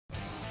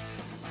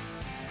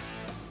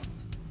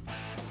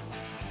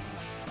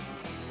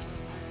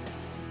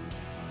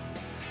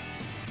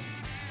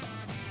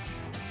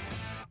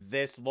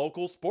This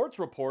local sports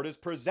report is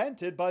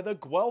presented by the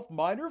Guelph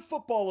Minor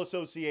Football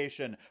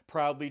Association,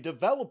 proudly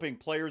developing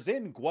players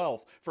in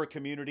Guelph for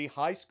community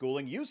high school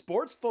and youth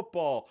sports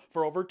football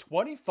for over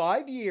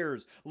 25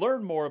 years.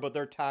 Learn more about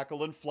their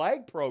tackle and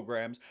flag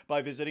programs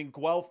by visiting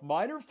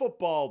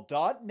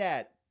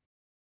guelphminorfootball.net.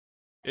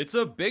 It's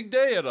a big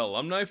day at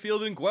Alumni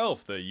Field in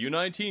Guelph. The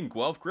U19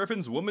 Guelph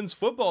Gryphons women's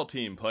football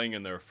team playing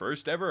in their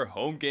first ever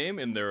home game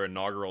in their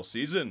inaugural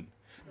season.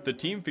 The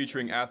team,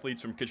 featuring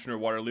athletes from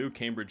Kitchener-Waterloo,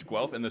 Cambridge,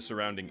 Guelph, and the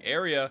surrounding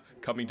area,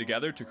 coming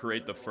together to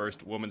create the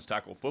first women's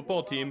tackle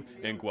football team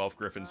in Guelph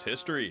Gryphons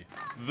history.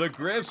 The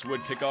Gryphs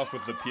would kick off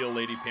with the Peel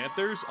Lady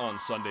Panthers on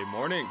Sunday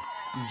morning.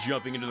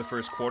 Jumping into the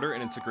first quarter,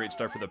 and it's a great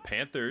start for the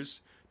Panthers.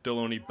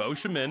 Delony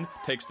Beauchemin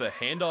takes the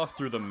handoff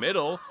through the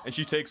middle, and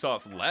she takes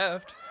off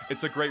left.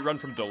 It's a great run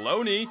from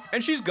Delony,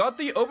 and she's got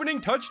the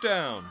opening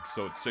touchdown.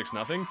 So it's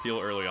 6-0, Peel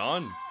early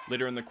on.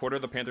 Later in the quarter,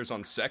 the Panthers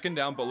on second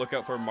down, but look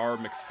out for Mara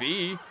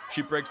McPhee.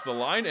 She breaks the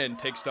line and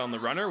takes down the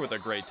runner with a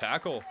great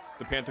tackle.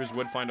 The Panthers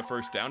would find a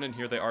first down, and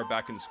here they are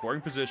back in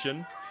scoring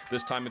position.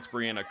 This time it's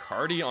Brianna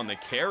Carty on the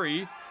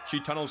carry. She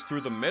tunnels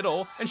through the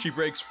middle, and she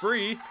breaks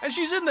free, and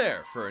she's in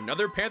there for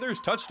another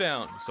Panthers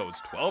touchdown. So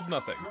it's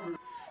 12-0.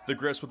 The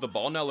Gryphs with the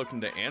ball now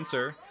looking to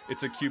answer.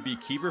 It's a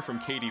QB keeper from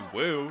Katie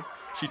Wu.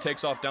 She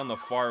takes off down the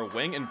far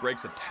wing and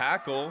breaks a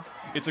tackle.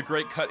 It's a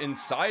great cut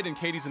inside, and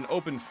Katie's in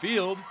open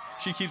field.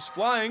 She keeps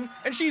flying,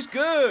 and she's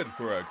good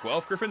for a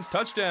Guelph Gryphons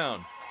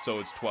touchdown. So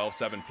it's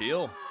 12-7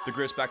 Peel. The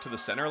Gryphs back to the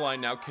center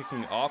line now,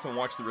 kicking off, and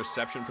watch the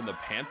reception from the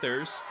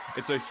Panthers.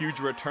 It's a huge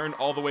return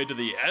all the way to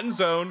the end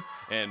zone,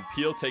 and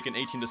Peel take an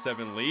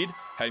 18-7 lead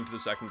heading to the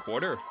second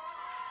quarter.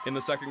 In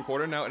the second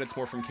quarter now, and it's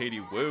more from Katie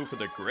Wu for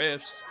the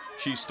Gryphs.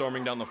 She's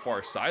storming down the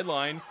far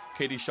sideline.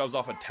 Katie shoves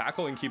off a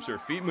tackle and keeps her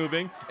feet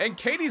moving, and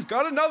Katie's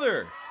got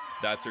another!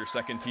 That's her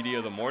second TD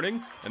of the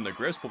morning, and the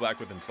Gryphs pull back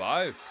within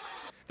 5.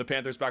 The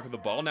Panthers back with the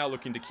ball now,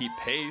 looking to keep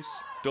pace.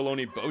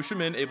 Delony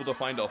Beauchemin able to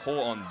find a hole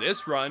on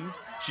this run.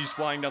 She's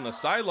flying down the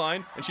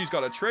sideline, and she's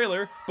got a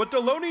trailer, but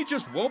Delony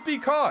just won't be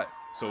caught.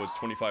 So it's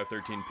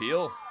 25-13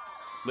 Peel.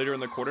 Later in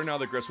the quarter now,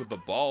 the Gryphs with the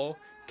ball.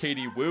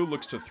 Katie Wu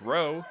looks to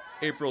throw.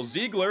 April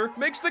Ziegler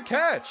makes the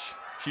catch.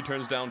 She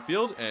turns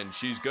downfield, and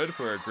she's good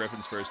for a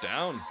Gryphons first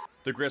down.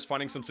 The Gryphs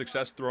finding some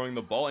success throwing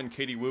the ball, and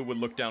Katie Wu would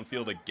look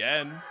downfield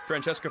again.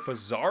 Francesca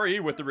Fazzari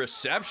with the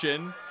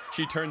reception.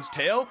 She turns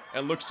tail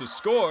and looks to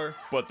score,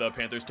 but the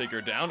Panthers take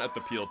her down at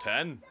the Peel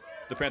 10.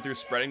 The Panthers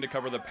spreading to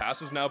cover the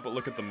passes now, but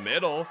look at the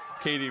middle.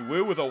 Katie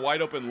Wu with a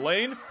wide open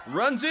lane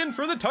runs in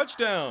for the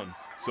touchdown.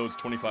 So it's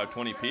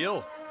 25-20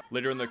 Peel.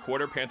 Later in the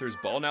quarter, Panthers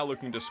ball now,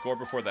 looking to score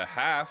before the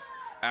half.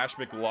 Ash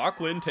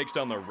McLaughlin takes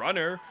down the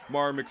runner.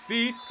 Mara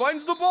McPhee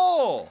finds the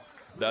ball.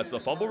 That's a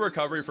fumble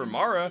recovery for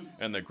Mara,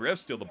 and the Gryphs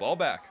steal the ball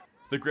back.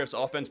 The Gryphs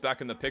offense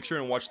back in the picture,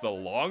 and watch the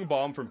long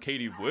bomb from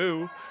Katie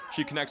Wu.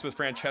 She connects with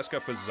Francesca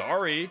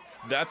Fazzari.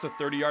 That's a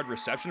 30-yard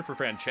reception for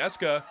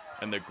Francesca,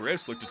 and the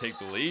Gryphs look to take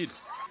the lead.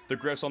 The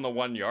Gryphs on the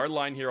 1-yard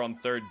line here on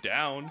third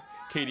down.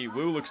 Katie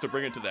Wu looks to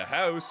bring it to the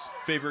house.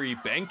 Favory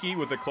Benke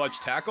with a clutch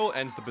tackle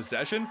ends the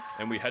possession,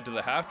 and we head to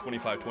the half,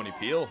 25-20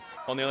 Peel.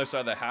 On the other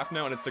side of the half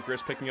now, and it's the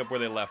Gryphs picking up where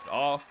they left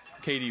off.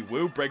 Katie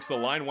Wu breaks the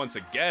line once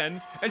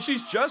again, and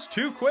she's just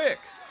too quick.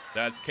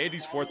 That's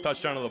Katie's 4th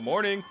touchdown of the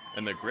morning,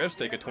 and the Gryphs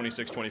take a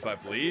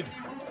 26-25 lead.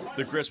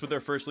 The Gryphs with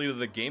their first lead of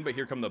the game, but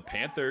here come the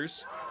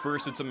Panthers.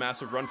 First, it's a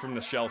massive run from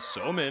Nichelle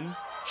Soman.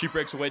 She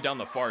breaks away down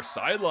the far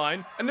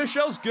sideline, and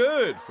Nichelle's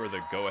good for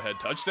the go-ahead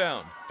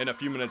touchdown. And a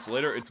few minutes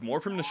later, it's more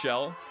from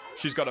Nichelle.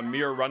 She's got a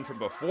mirror run from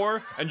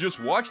before, and just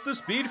watch the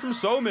speed from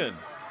Soman.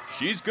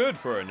 She's good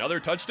for another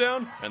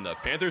touchdown, and the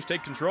Panthers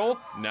take control,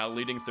 now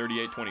leading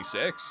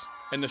 38-26.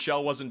 And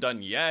Nichelle wasn't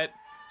done yet.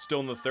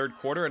 Still in the third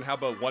quarter, and how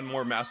about one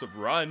more massive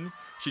run?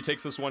 She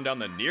takes this one down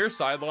the near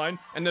sideline,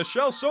 and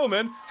Nichelle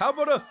Soman, how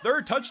about a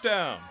third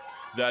touchdown?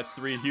 That's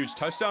 3 huge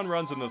touchdown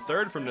runs in the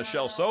third from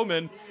Nichelle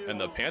Soman,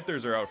 and the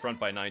Panthers are out front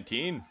by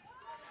 19.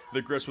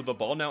 The Gryphs with the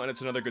ball now, and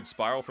it's another good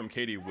spiral from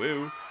Katie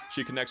Wu.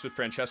 She connects with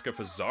Francesca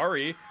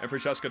Fazzari, and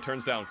Francesca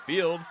turns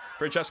downfield.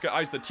 Francesca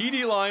eyes the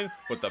TD line,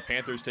 but the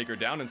Panthers take her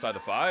down inside the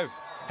 5.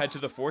 Head to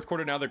the fourth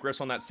quarter now, the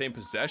Gryphs on that same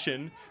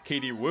possession.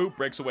 Katie Wu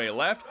breaks away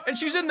left, and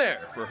she's in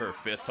there for her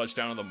 5th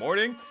touchdown of the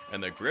morning,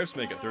 and the Gryphs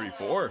make it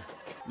 34.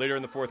 Later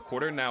in the fourth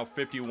quarter, now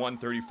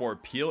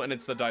 51-34 Peel, and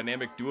it's the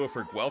dynamic duo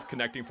for Guelph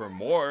connecting for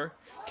more.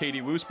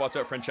 Katie Wu spots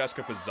out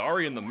Francesca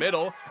Fazzari in the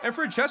middle, and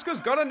Francesca's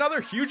got another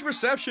huge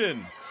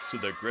reception. So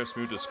the Gryphs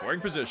move to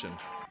scoring position.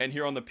 And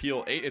here on the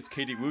Peel 8, it's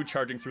Katie Wu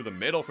charging through the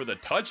middle for the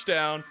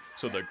touchdown,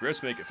 so the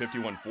Gryphs make it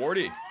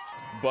 51-40.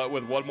 But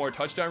with one more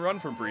touchdown run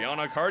from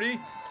Brianna Carty,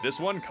 this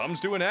one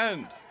comes to an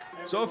end.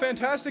 So a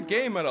fantastic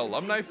game at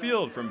Alumni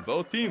Field from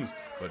both teams,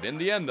 but in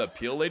the end, the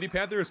Peel Lady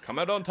Panthers come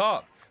out on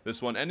top.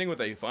 This one ending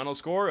with a final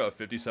score of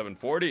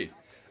 57-40.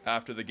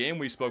 After the game,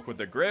 we spoke with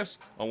the Gryphs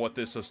on what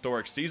this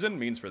historic season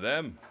means for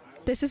them.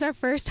 This is our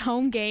first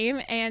home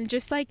game, and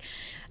just like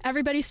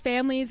everybody's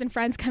families and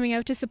friends coming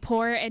out to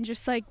support and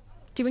just like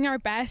doing our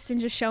best and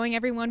just showing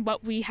everyone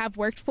what we have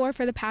worked for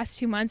the past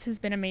 2 months has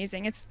been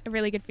amazing. It's a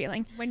really good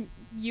feeling. When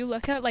you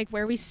look at like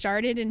where we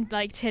started and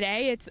like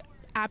today, it's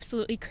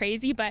absolutely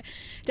crazy, but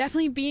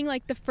definitely being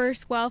like the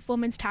first Guelph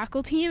women's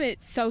tackle team,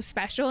 it's so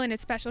special, and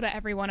it's special to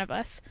every one of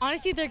us.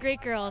 Honestly, they're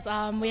great girls.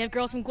 We have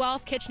girls from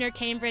Guelph, Kitchener,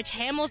 Cambridge,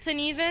 Hamilton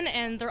even,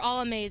 and they're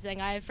all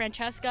amazing. I have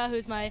Francesca,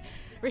 who's my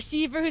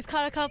receiver, who's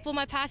caught a couple of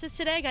my passes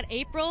today. I got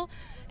April,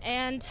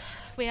 and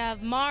we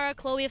have Mara,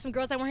 Chloe. We have some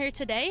girls that weren't here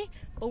today,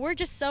 but we're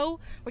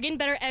getting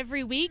better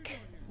every week.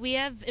 We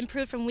have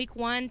improved from week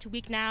 1 to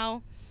week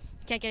now.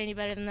 Can't get any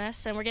better than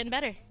this, and we're getting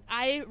better.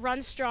 I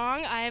run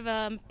strong.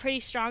 I'm pretty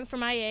strong for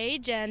my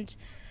age, and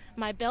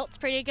my build's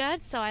pretty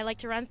good, so I like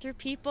to run through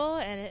people,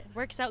 and it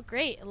works out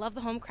great. I love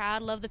the home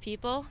crowd, love the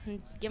people,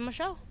 and give them a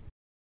show.